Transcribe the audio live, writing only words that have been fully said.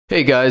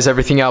Hey guys,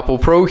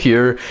 EverythingApplePro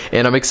here,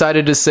 and I'm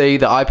excited to say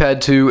the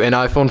iPad 2 and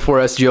iPhone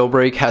 4S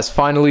jailbreak has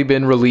finally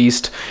been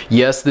released.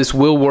 Yes, this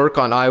will work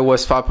on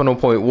iOS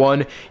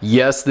 5.0.1.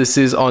 Yes, this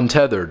is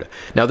untethered.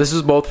 Now this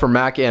is both for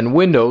Mac and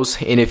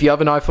Windows, and if you have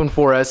an iPhone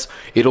 4S,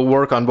 it'll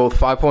work on both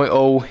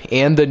 5.0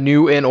 and the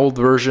new and old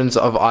versions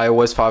of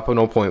iOS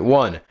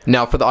 5.0.1.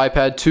 Now for the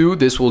iPad 2,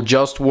 this will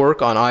just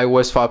work on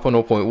iOS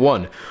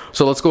 5.0.1.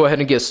 So let's go ahead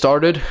and get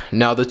started.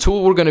 Now the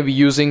tool we're going to be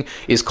using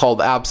is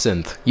called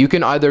Absinthe. You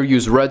can either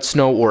use Red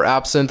Snow or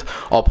Absinthe.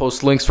 I'll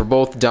post links for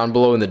both down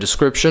below in the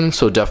description,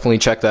 so definitely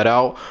check that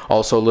out.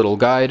 Also a little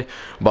guide,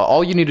 but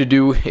all you need to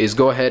do is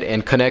go ahead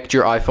and connect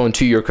your iPhone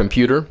to your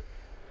computer.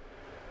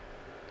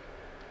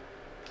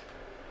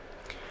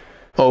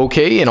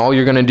 Okay, and all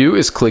you're going to do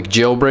is click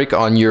jailbreak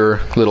on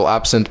your little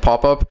Absinthe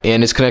pop-up,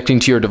 and it's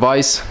connecting to your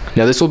device.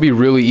 Now this will be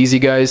really easy,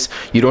 guys.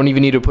 You don't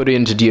even need to put it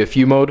into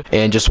DFU mode,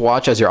 and just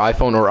watch as your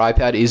iPhone or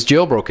iPad is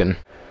jailbroken.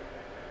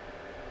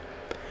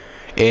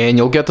 And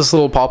you'll get this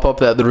little pop-up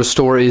that the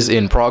restore is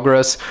in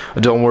progress.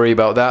 Don't worry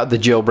about that, the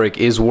jailbreak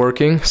is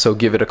working, so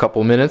give it a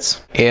couple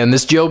minutes. And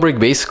this jailbreak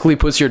basically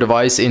puts your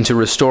device into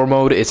restore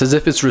mode. It's as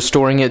if it's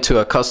restoring it to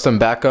a custom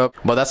backup,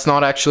 but that's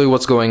not actually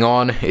what's going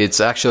on.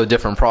 It's actually a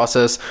different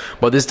process,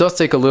 but this does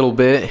take a little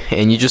bit,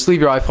 and you just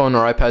leave your iPhone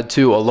or iPad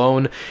 2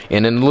 alone,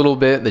 and in a little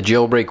bit the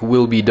jailbreak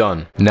will be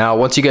done. Now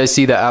once you guys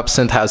see that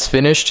Absinthe has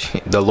finished,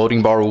 the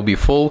loading bar will be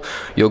full.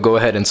 You'll go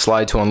ahead and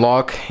slide to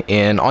unlock,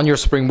 and on your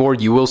springboard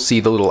you will see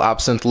the little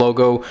Absinthe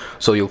logo,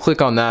 so you'll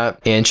click on that,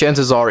 and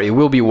chances are it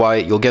will be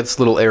white. You'll get this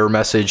little error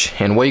message,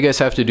 and what you guys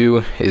have to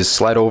do is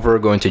slide over,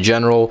 go into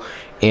general,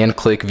 and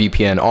click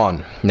VPN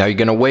on. Now you're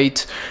gonna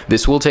wait.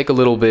 This will take a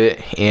little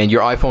bit, and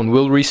your iPhone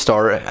will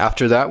restart.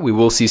 After that, we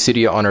will see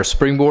Cydia on our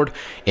springboard,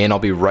 and I'll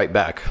be right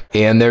back.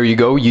 And there you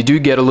go. You do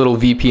get a little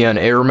VPN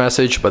error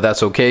message, but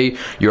that's okay.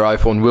 Your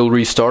iPhone will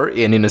restart,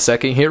 and in a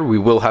second here, we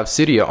will have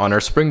Cydia on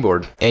our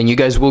springboard. And you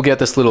guys will get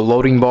this little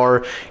loading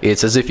bar.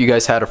 It's as if you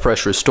guys had a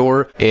fresh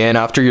restore. And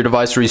after your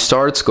device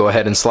restarts, go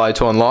ahead and slide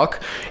to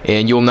unlock,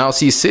 and you'll now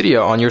see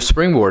Cydia on your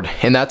springboard.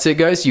 And that's it,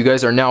 guys. You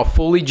guys are now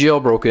fully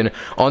jailbroken,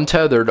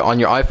 untethered on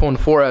your iPhone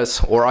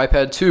 4S or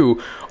iPad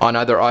 2 on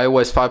either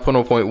iOS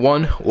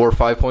 5.0.1 or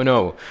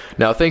 5.0.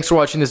 Now thanks for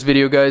watching this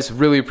video, guys.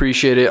 Really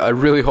appreciate it. I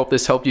really hope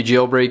this helped you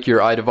jailbreak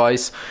your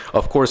iDevice.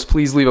 Of course,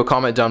 please leave a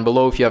comment down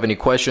below if you have any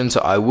questions.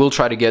 I will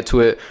try to get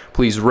to it.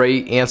 Please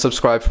rate and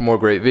subscribe for more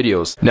great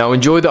videos. Now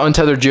enjoy the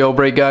untethered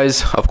jailbreak,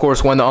 guys. Of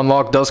course, when the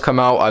unlock does come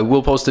out, I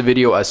will post a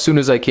video as soon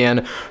as I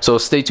can, so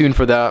stay tuned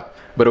for that.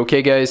 But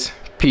okay, guys,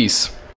 peace.